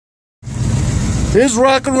Here's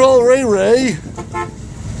Rock and Roll Ray Ray.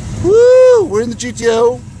 Woo! We're in the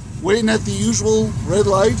GTO, waiting at the usual red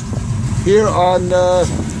light here on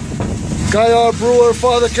Guy Brewer,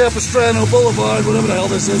 Father Capistrano Boulevard, whatever the hell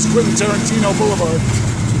this is, Quentin Tarantino Boulevard.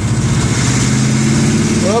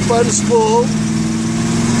 We're up by the school.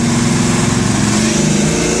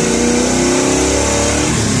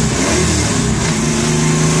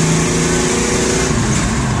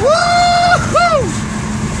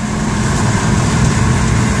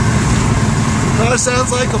 Car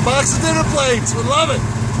sounds like a box of dinner plates. We love it.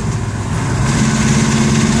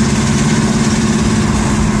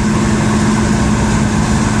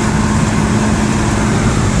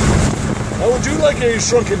 How would you like a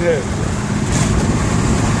shrunken head?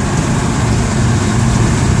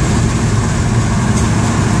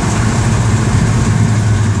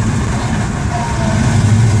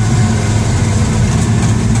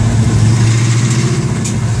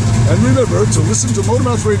 And remember to listen to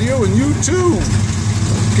MotorMouth Radio, and you too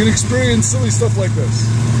can experience silly stuff like this.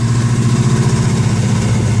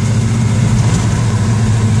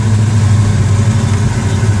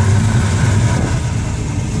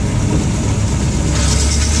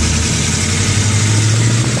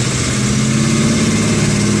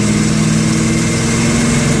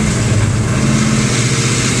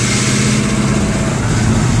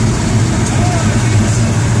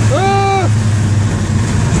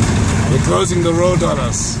 Closing the road on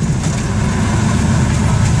us.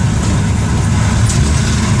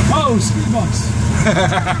 Oh, speed bumps.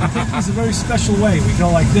 I think there's a very special way. We go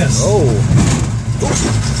like this. Oh.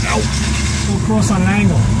 Ow. Go across on an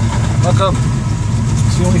angle. How come?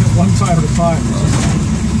 So you only hit one tire at a time.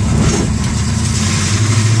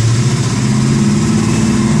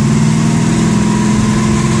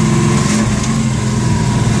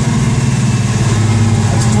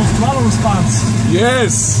 That's full throttle response.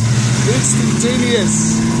 Yes.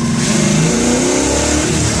 Instantaneous.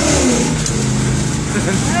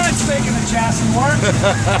 That's making the chassis work.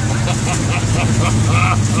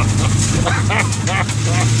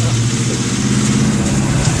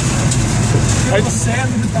 Get a little sand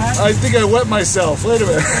in the back. I think I wet myself. Wait a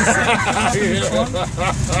minute.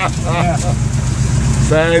 Yeah.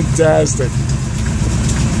 Fantastic.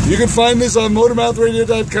 You can find this on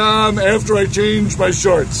MotorMouthRadio.com after I change my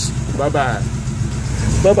shorts. Bye-bye.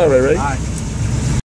 Bye-bye, Ray Ray. Bye.